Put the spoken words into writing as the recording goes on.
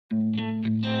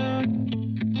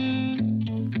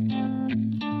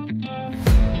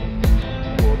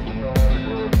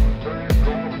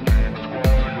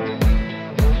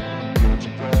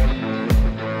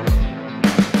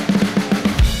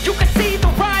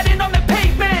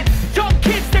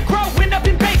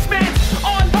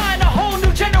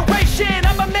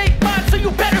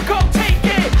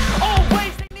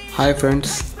Hi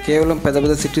friends, కేవలం పెద్ద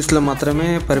పెద్ద సిటీస్లో మాత్రమే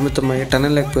పరిమితమయ్యే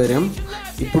టనెల్ అక్వేరియం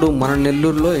ఇప్పుడు మన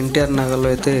నెల్లూరులో ఎన్టీఆర్ నగర్లో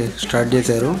అయితే స్టార్ట్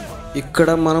చేశారు. ఇక్కడ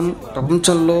మనం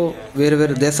ప్రపంచంలో వేరు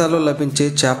వేరు దేశాల్లో లభించే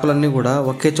చేపలన్నీ కూడా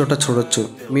ఒకే చోట చూడొచ్చు.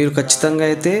 మీరు ఖచ్చితంగా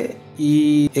అయితే ఈ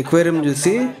అక్వేరియం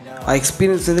చూసి ఆ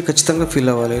ఎక్స్పీరియన్స్ అయితే ఖచ్చితంగా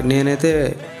ఫీల్ అవ్వాలి. నేనైతే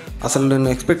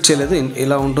నేను ఎక్స్పెక్ట్ చేయలేదు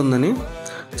ఇలా ఉంటుందని.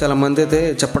 చాలామంది అయితే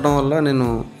చెప్పడం వల్ల నేను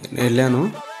వెళ్ళాను.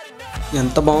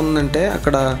 ఎంత బాగుందంటే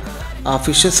అక్కడ ఆ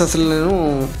ఫిషెస్ అసలు నేను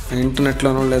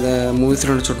ఇంటర్నెట్లోనో లేదా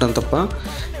మూవీస్లోనో చూడటం తప్ప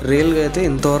రియల్గా అయితే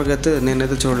ఇంతవరకు అయితే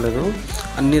నేనైతే చూడలేదు.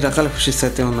 అన్ని రకాల ఫిషెస్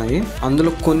అయితే ఉన్నాయి.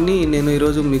 అందులో కొన్ని నేను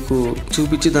ఈరోజు మీకు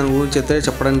చూపించి దాని గురించి అయితే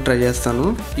చెప్పడానికి ట్రై చేస్తాను.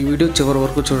 ఈ వీడియో చివరి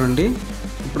వరకు చూడండి.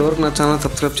 ఇప్పటివరకు నా ఛానల్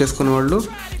సబ్స్క్రైబ్ చేసుకునే వాళ్ళు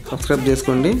సబ్స్క్రైబ్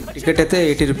చేసుకోండి. టికెట్ అయితే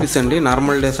 80 రూపీస్ అండి.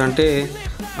 నార్మల్ డేస్ అంటే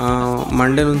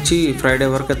మండే నుంచి ఫ్రైడే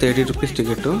వరకు అయితే 80 రూపీస్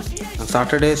టికెట్.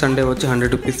 సాటర్డే సండే వచ్చి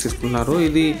 100 రూపీస్ తీసుకున్నారు.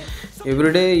 ఇది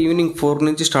ఎవ్రీడే ఈవినింగ్ 4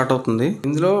 నుంచి స్టార్ట్ అవుతుంది.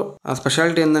 ఇందులో ఆ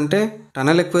స్పెషాలిటీ ఏంటంటే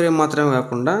టనల్ అక్వేరియం మాత్రమే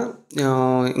కాకుండా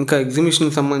ఇంకా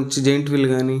ఎగ్జిబిషన్కి సంబంధించి జైంట్ వీల్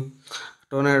కానీ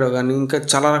టోర్నాడో కానీ ఇంకా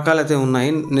చాలా రకాలు అయితే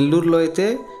ఉన్నాయి. నెల్లూరులో అయితే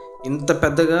ఇంత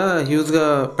పెద్దగా హ్యూజ్గా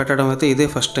పెట్టడం అయితే ఇదే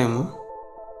ఫస్ట్ టైము.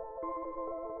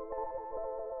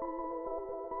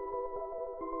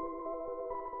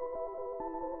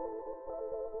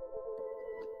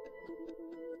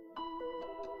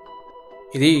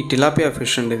 ఇది టిలాపియా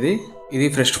ఫిష్ అండి. ఇది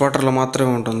ఫ్రెష్ వాటర్లో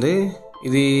మాత్రమే ఉంటుంది.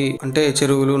 ఇది అంటే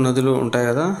చెరువులు నదులు ఉంటాయి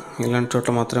కదా, ఇలాంటి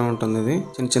చోట్ల మాత్రమే ఉంటుంది. ఇది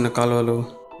చిన్న చిన్న కాలువలు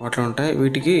వాటిలో ఉంటాయి.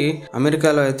 వీటికి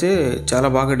అమెరికాలో అయితే చాలా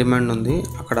బాగా డిమాండ్ ఉంది.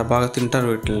 అక్కడ బాగా తింటారు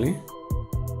వీటిని.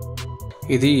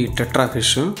 ఇది టెట్రా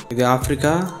ఫిష్. ఇది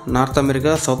ఆఫ్రికా, నార్త్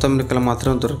అమెరికా, సౌత్ అమెరికాలో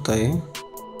మాత్రమే దొరుకుతాయి.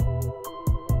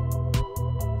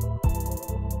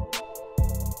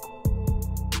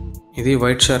 ఇది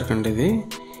వైట్ షార్క్ అండి.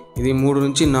 ఇది 3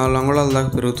 నుంచి 4 అంగుళాల దాకా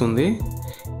పెరుగుతుంది.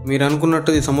 మీరు అనుకున్నట్టు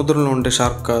ఇది సముద్రంలో ఉండే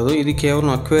షార్క్ కాదు. ఇది కేవలం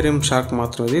అక్వేరియం షార్క్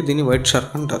మాత్రమే. దీన్ని వైట్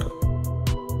షార్క్ అంటారు.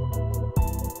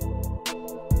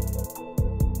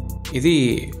 ఇది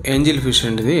ఏంజిల్ ఫిష్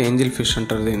అండి. ఏంజిల్ ఫిష్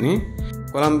అంటారు దీన్ని.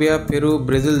 కొలంబియా, పెరు,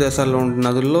 బ్రెజిల్ దేశాల్లో ఉండే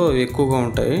నదుల్లో ఎక్కువగా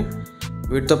ఉంటాయి.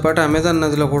 వీటితో పాటు అమెజాన్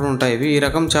నదిలో కూడా ఉంటాయి. ఈ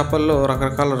రకం చేపల్లో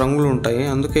రకరకాల రంగులు ఉంటాయి.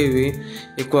 అందుకే ఇవి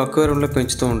ఎక్కువ అక్వేరియంలో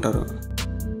పెంచుతూ ఉంటారు.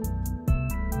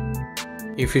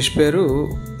 ఈ ఫిష్ పేరు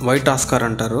వైట్ ఆస్కార్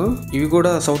అంటారు. ఇవి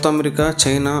కూడా సౌత్ అమెరికా,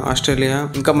 చైనా, ఆస్ట్రేలియా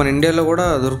ఇంకా మన ఇండియాలో కూడా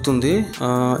దొరుకుతుంది.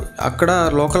 అక్కడ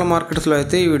లోకల్ మార్కెట్స్లో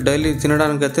అయితే ఇవి డైలీ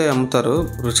తినడానికి అయితే అమ్ముతారు.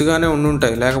 రుచిగానే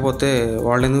ఉండుంటాయి, లేకపోతే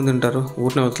వాళ్ళు ఎందుకు తింటారు,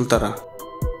 ఊరినే వదులుతారా?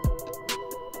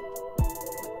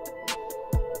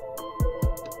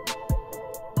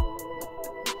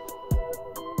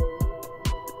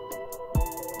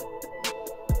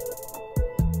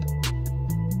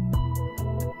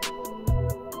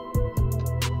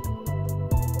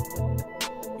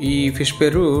 ఈ ఫిష్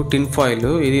పేరు టిన్ ఫాయిల్.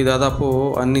 ఇది దాదాపు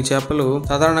అన్ని చేపలు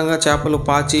సాధారణంగా చేపలు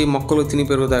పాచి మొక్కలు తిని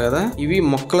పెరుగుతాయి కదా, ఇవి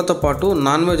మొక్కలతో పాటు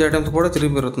నాన్ వెజ్ ఐటమ్స్ కూడా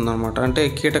తిరిగి పెరుగుతుంది అనమాట. అంటే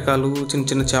కీటకాలు, చిన్న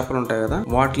చిన్న చేపలు ఉంటాయి కదా,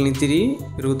 వాటిని తిరిగి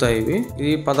పెరుగుతాయి.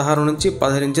 ఇవి 16 నుంచి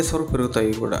 15 ఇంచెస్ వరకు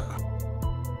పెరుగుతాయి కూడా.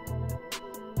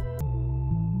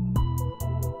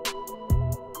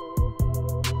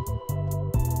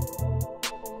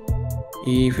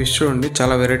 ఈ ఫిష్ చూడండి,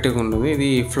 చాలా వెరైటీగా ఉంటుంది. ఇది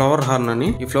ఫ్లవర్ హార్న్ అని.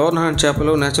 ఈ ఫ్లవర్ హార్న్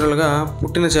చేపలు నేచురల్గా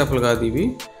పుట్టిన చేపలు కాదు.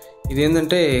 ఇది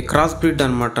ఏంటంటే క్రాస్ బ్రీడ్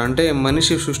అనమాట. అంటే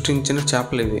మనిషి సృష్టించిన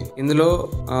చేపలు ఇవి. ఇందులో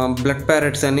బ్లడ్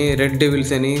ప్యారెట్స్ అని, రెడ్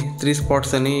డెవిల్స్ అని, 3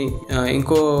 స్పాట్స్ అని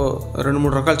ఇంకో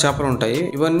 2-3 రకాల చేపలు ఉంటాయి.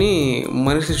 ఇవన్నీ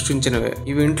మనిషి సృష్టించినవే.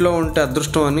 ఇవి ఇంట్లో ఉంటే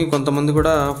అదృష్టం అని కొంతమంది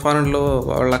కూడా ఫారెన్ లో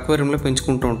వాళ్ళ అక్వేరియంలో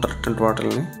పెంచుకుంటూ ఉంటారు అటువంటి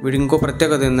వాటిని. వీటికి ఇంకో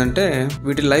ప్రత్యేకత ఏంటంటే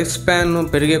వీటి లైఫ్ స్పాన్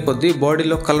పెరిగే కొద్దీ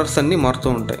బాడీలో కలర్స్ అన్ని మారుతూ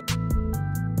ఉంటాయి.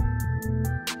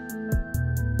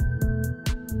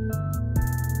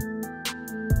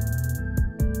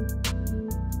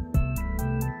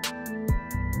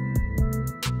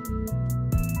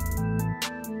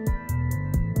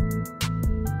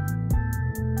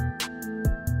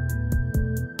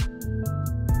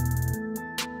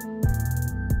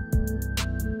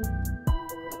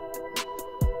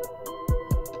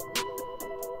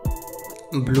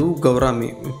 బ్లూ గౌరామి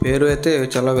పేరు అయితే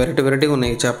చాలా వెరైటీగా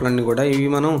ఉన్నాయి. ఈ చేపలన్నీ కూడా ఇవి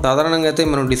మనం సాధారణంగా అయితే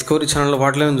మనం డిస్కవరీ ఛానల్లో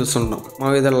వాటిలోనే చూస్తుంటాం.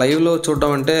 మనం ఇది లైవ్ లో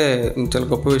చూడడం అంటే చాలా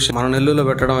గొప్ప విషయం. మన నెల్లూరులో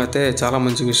పెట్టడం అయితే చాలా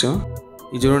మంచి విషయం.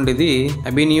 ఇది చూడండి, ఇది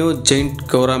అబినియో జైంట్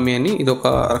గౌరామి అని. ఇది ఒక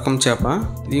రకం చేప.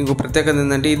 ఇది ఇంకో ప్రత్యేకత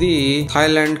ఏంటంటే ఇది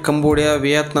థాయిలాండ్, కంబోడియా,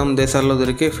 వియత్నాం దేశాల్లో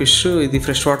దొరికే ఫిష్. ఇది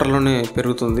ఫ్రెష్ వాటర్ లోనే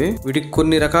పెరుగుతుంది. వీటికి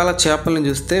కొన్ని రకాల చేపలను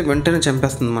చూస్తే వెంటనే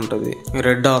చంపేస్తుంది అంటది.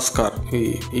 Red Oscar.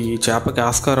 ఈ చేపకి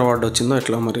ఆస్కార్ అవార్డు వచ్చిందో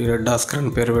ఎట్లా మరి రెడ్ ఆస్కార్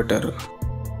అని పేరు పెట్టారు.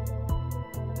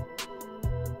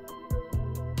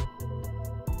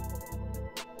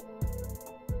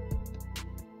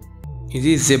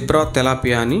 ఇది జెబ్రా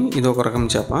తెలాపియా అని, ఇది ఒక రకం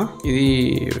చేప. ఇది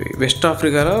వెస్ట్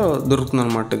ఆఫ్రికాలో దొరుకుతుంది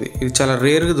అనమాట. ఇది చాలా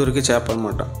రేర్గా దొరికే చేప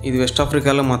అనమాట. ఇది వెస్ట్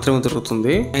ఆఫ్రికాలో మాత్రమే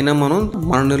దొరుకుతుంది. అయినా మనం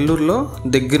మన నెల్లూరులో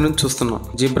దగ్గర నుంచి చూస్తున్నాం.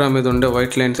 జిబ్రా మీద ఉండే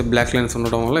వైట్ లైన్స్, బ్లాక్ లైన్స్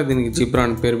ఉండడం వల్ల దీనికి జిబ్రా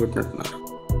అని పేరు పెట్టినట్టున్నారు.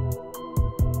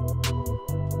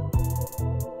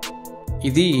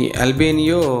 ఇది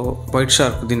అల్బేనియో వైట్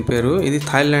షార్క్ దీని పేరు. ఇది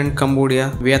థాయిలాండ్, కంబోడియా,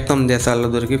 వియత్నాం దేశాల్లో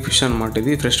దొరికే ఫిష్ అనమాట.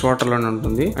 ఇది ఫ్రెష్ వాటర్ లోనే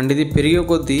ఉంటుంది. అండ్ ఇది పెరిగే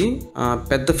కొద్దీ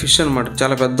పెద్ద ఫిష్ అనమాట.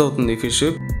 చాలా పెద్ద అవుతుంది ఈ ఫిష్.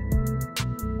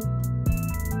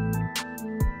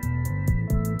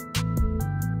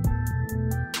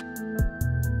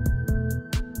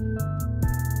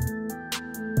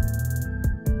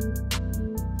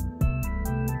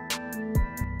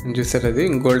 చూసారు, అది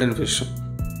గోల్డెన్ ఫిష్.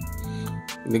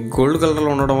 ఇది గోల్డ్ కలర్లో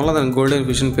ఉండడం వల్ల దానికి గోల్డెన్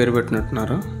ఫిష్ అని పేరు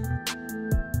పెట్టినట్టున్నారు.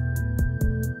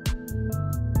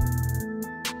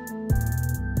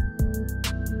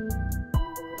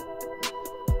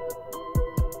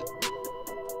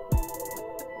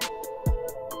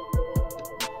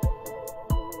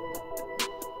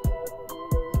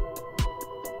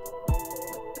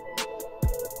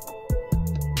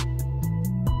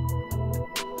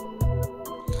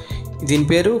 దీని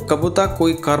పేరు కబుతా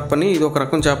కోయి కార్ప్ అని. ఇది ఒక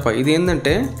రకం చేప. ఇది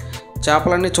ఏంటంటే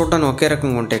చేపలన్నీ చూడడానికి ఒకే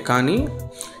రకంగా ఉంటాయి, కానీ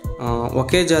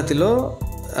ఒకే జాతిలో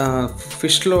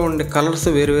ఫిష్లో ఉండే కలర్స్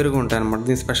వేరువేరుగా ఉంటాయి అన్నమాట.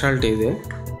 దీని స్పెషాలిటీ ఇదే.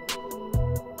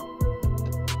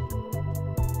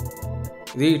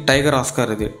 ఇది టైగర్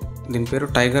ఆస్కార్. దీని పేరు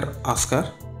టైగర్ ఆస్కార్.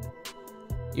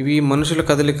 ఇవి మనుషుల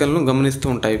కదలికలను గమనిస్తూ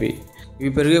ఉంటాయి.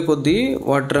 ఇవి పెరిగే కొద్దీ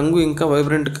వాటి రంగు ఇంకా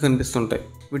వైబ్రెంట్గా కనిపిస్తుంటాయి.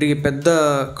 వీటికి పెద్ద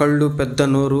కళ్ళు, పెద్ద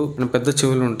నోరు, పెద్ద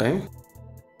చెవులు ఉంటాయి.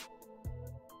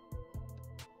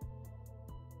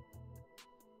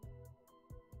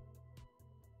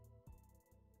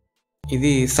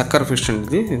 ఇది సక్కర్ ఫిష్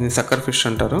అండి. ఇది సక్కర్ ఫిష్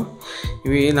అంటారు.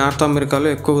 ఇవి నార్త్ అమెరికాలో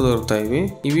ఎక్కువగా దొరుకుతాయి.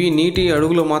 ఇవి నీటి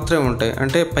అడుగులో మాత్రమే ఉంటాయి.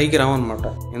 అంటే పైకి రావన్నమాట.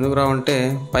 ఎందుకు రావంటే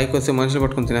పైకి వస్తే మనుషులు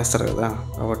పట్టుకుని తినేస్తారు కదా,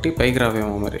 కాబట్టి పైకి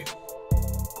రావేమో మరి.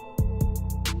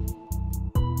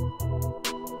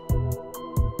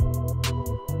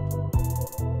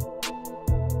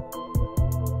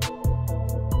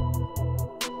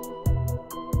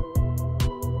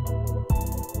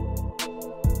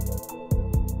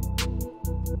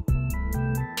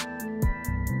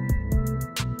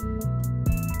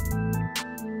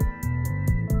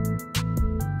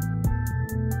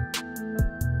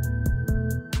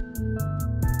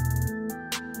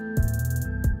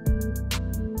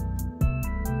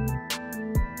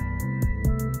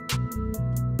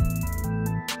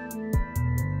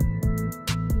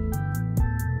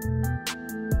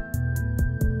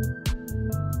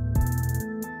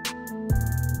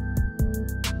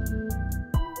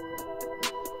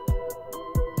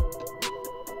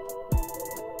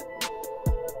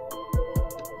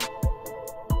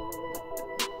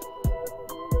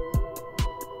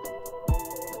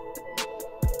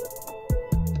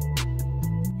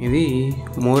 ఇది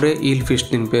మోరే ఈల్ ఫిష్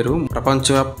దీని పేరు.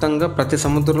 ప్రపంచవ్యాప్తంగా ప్రతి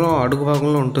సముద్రంలో అడుగు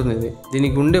భాగంలో ఉంటుంది.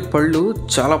 దీనికి ఉండే పళ్ళు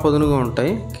చాలా పదునుగా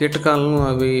ఉంటాయి. కీటకాలను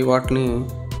అవి వాటిని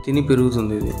తిని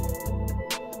పెరుగుతుంది.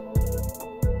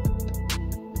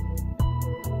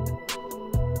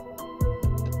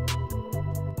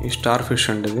 ఈ స్టార్ ఫిష్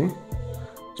అంటే ఇది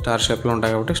స్టార్ షేప్లో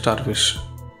ఉంటాయి కాబట్టి స్టార్ ఫిష్.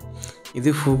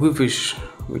 ఇది ఫుగు ఫిష్.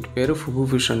 వీటి పేరు ఫుగు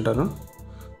ఫిష్ అంటారు.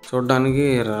 చూడడానికి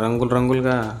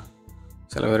రంగులుగా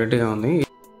చాలా వెరైటీగా ఉంది.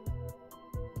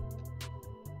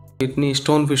 వీటిని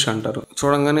స్టోన్ ఫిష్ అంటారు.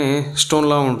 చూడంగానే స్టోన్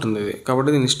లా ఉంటుంది ఇది,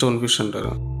 కాబట్టి దీన్ని స్టోన్ ఫిష్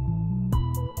అంటారు.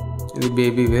 ఇది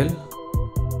బేబీ వేల్.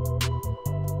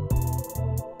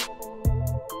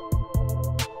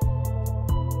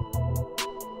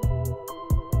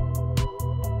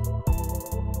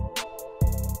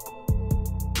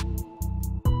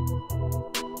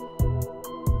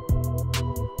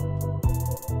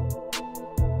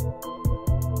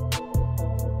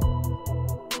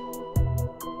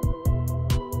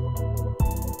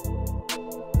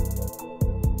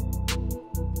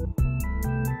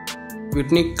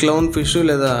 వీటిని క్లౌన్ ఫిష్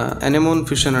లేదా ఎనెమోన్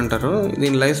ఫిష్ అని అంటారు.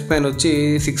 దీని లైఫ్ స్పాన్ వచ్చి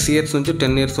 6 years నుంచి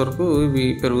 10 years వరకు ఇవి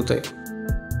పెరుగుతాయి.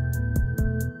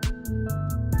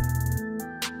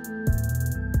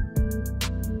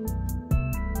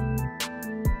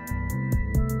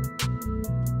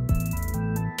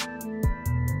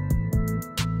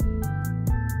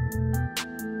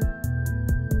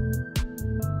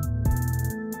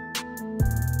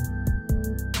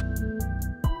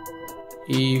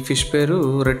 ఈ ఫిష్ పేరు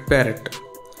రెడ్ ప్యారెట్.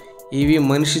 ఇవి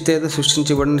మనిషి చేత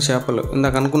సృష్టించబడిన చేపలు.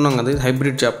 ఇందాక అనుకున్నాం కదా ఇది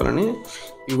హైబ్రిడ్ చేపలని.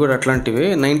 ఇవి కూడా అట్లాంటివే.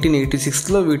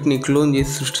 1986లో వీటిని క్లోన్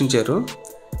చేసి సృష్టించారు.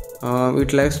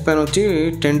 వీటి లైఫ్ స్పాన్ వచ్చి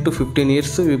 10 to 15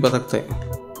 years ఇవి బతుకుతాయి.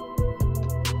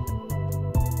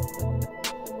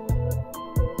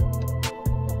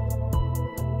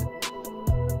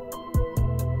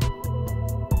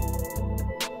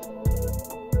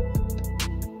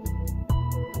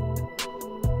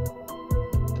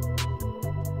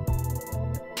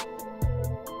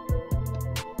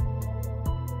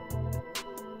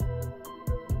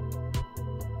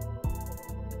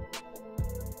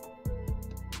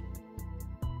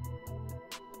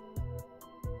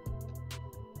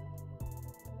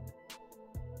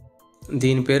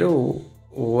 దీని పేరు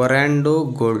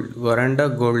వరాండా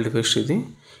గోల్డ్ ఫిష్.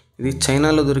 ఇది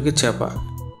చైనాలో దొరికే చేప.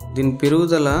 దీని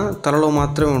పెరుగుదల తలలో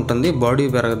మాత్రమే ఉంటుంది, బాడీ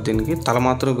పెరగదు. దీనికి తల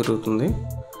మాత్రమే పెరుగుతుంది.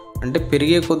 అంటే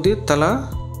పెరిగే కొద్దీ తల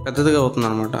పెద్దదిగా అవుతుంది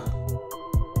అన్నమాట.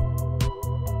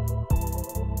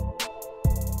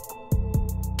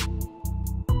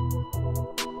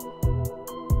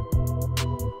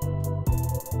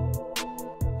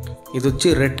 ఇది వచ్చి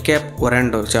రెడ్ క్యాప్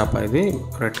వరాండో చేప. ఇది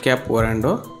రెడ్ క్యాప్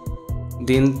వరాండో.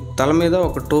 దీని తల మీద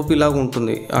ఒక టోపీ లాగా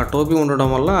ఉంటుంది. ఆ టోపీ ఉండడం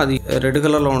వల్ల, అది రెడ్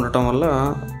కలర్లో ఉండటం వల్ల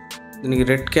దీనికి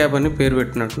రెడ్ క్యాప్ అని పేరు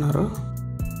పెట్టినట్టున్నారు.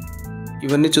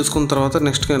 ఇవన్నీ చూసుకున్న తర్వాత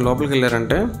నెక్స్ట్ లోపలికి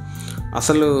వెళ్ళారంటే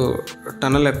అసలు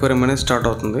టనల్ అక్వేరియం అనేది స్టార్ట్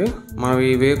అవుతుంది. మనం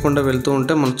ఇవి వేయకుండా వెళ్తూ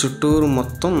ఉంటే మన చుట్టూరు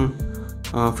మొత్తం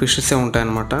ఫిషెసే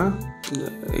ఉంటాయన్నమాట.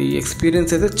 ఈ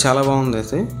ఎక్స్పీరియన్స్ అయితే చాలా బాగుంది.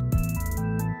 అయితే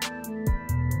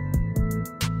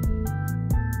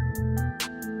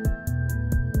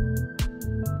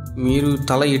మీరు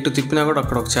తల ఎటు తిప్పినా కూడా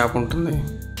అక్కడ ఒక చేప ఉంటుంది.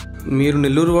 మీరు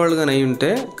నెల్లూరు వాళ్ళు కానీ అయి ఉంటే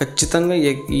ఖచ్చితంగా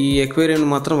ఈ ఎక్వేరియం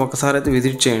మాత్రం ఒకసారి అయితే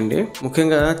విజిట్ చేయండి.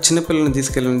 ముఖ్యంగా చిన్నపిల్లల్ని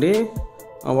తీసుకెళ్ళండి,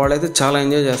 వాళ్ళైతే చాలా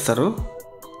ఎంజాయ్ చేస్తారు.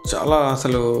 చాలా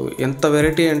అసలు ఎంత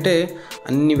వెరైటీ అంటే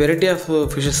అన్ని వెరైటీ ఆఫ్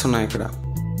ఫిషెస్ ఉన్నాయి ఇక్కడ.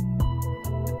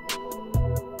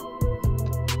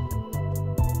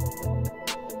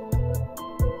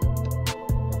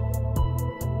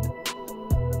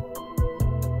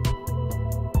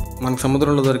 మనకు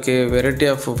సముద్రంలో దొరికే వెరైటీ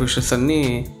ఆఫ్ ఫిషెస్ అన్నీ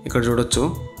ఇక్కడ చూడొచ్చు.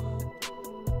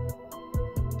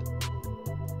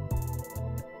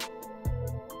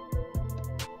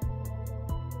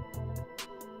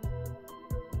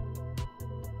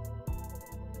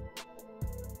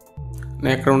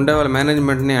 నేను ఇక్కడ ఉండే వాళ్ళ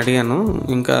మేనేజ్మెంట్ని అడిగాను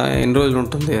ఇంకా ఎన్ని రోజులు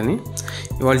ఉంటుంది అని.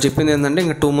 వాళ్ళు చెప్పింది ఏంటంటే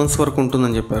ఇంకా 2 months వరకు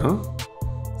ఉంటుందని చెప్పారు.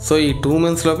 సో ఈ 2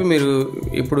 months లోపు మీరు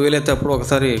ఇప్పుడు వీలైతే అప్పుడు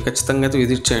ఒకసారి ఖచ్చితంగా అయితే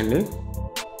విజిట్ చేయండి.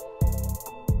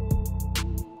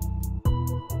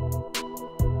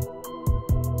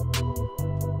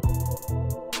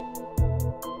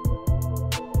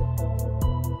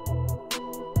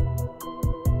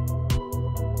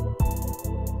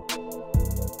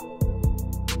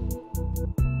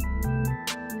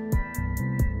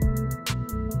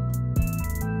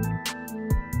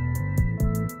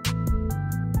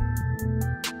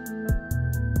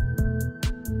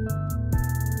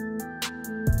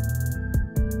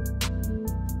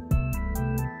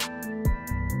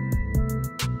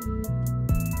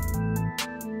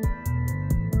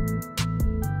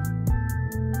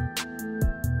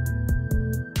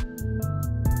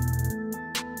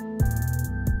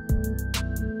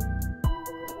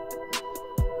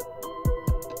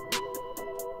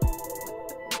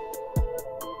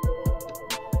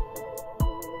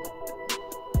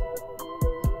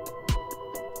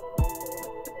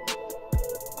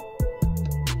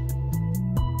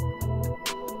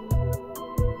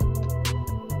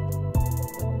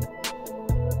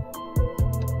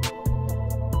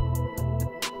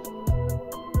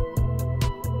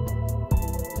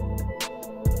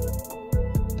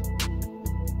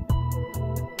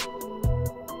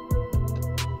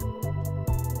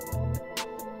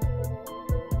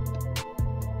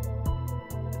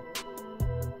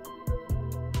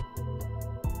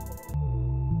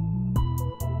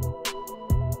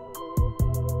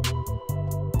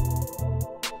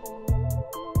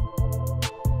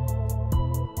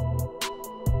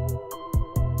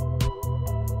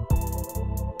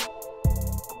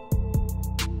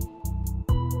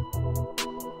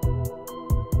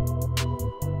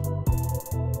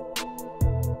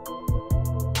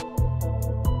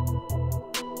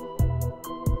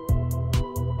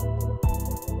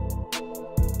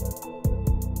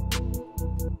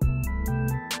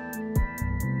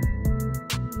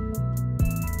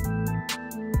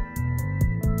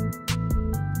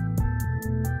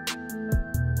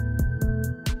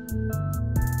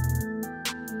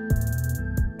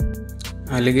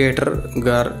 అలిగేటర్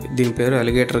గార్. దీని పేరు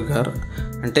అలిగేటర్ గార్.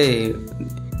 అంటే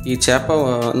ఈ చేప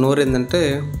నోరు ఏంటంటే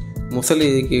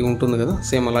ముసలికి ఉంటుంది కదా,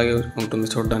 సేమ్ అలాగే ఉంటుంది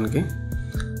చూడడానికి.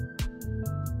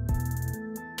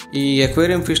 ఈ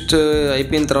అక్వేరియం ఫిష్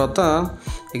అయిపోయిన తర్వాత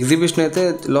ఎగ్జిబిషన్ అయితే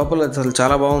లోపల అసలు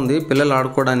చాలా బాగుంది. పిల్లలు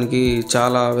ఆడుకోవడానికి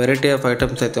చాలా వెరైటీ ఆఫ్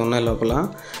ఐటమ్స్ అయితే ఉన్నాయి లోపల.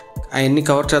 అవన్నీ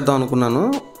కవర్ చేద్దాం అనుకున్నాను,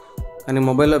 కానీ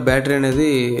మొబైల్లో బ్యాటరీ అనేది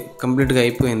కంప్లీట్గా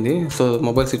అయిపోయింది. సో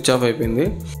మొబైల్ స్విచ్ ఆఫ్ అయిపోయింది,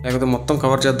 లేకపోతే మొత్తం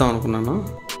కవర్ చేద్దాం అనుకున్నాను.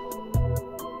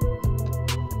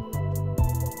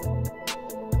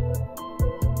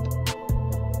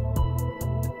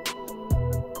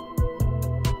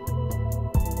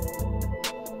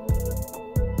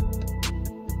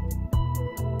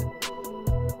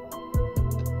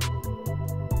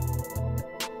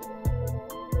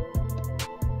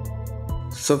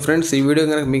 సో ఫ్రెండ్స్, ఈ వీడియో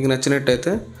కనుక మీకు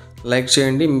నచ్చినట్టయితే లైక్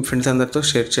చేయండి, మీ ఫ్రెండ్స్ అందరితో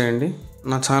షేర్ చేయండి.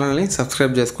 నా ఛానల్ని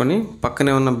సబ్స్క్రైబ్ చేసుకొని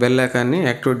పక్కనే ఉన్న బెల్ ఐకాన్ని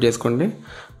యాక్టివేట్ చేసుకోండి.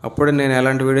 అప్పుడే నేను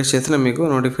ఎలాంటి వీడియోస్ చేసినా మీకు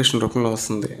నోటిఫికేషన్ రూపంలో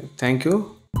వస్తుంది. Thank you.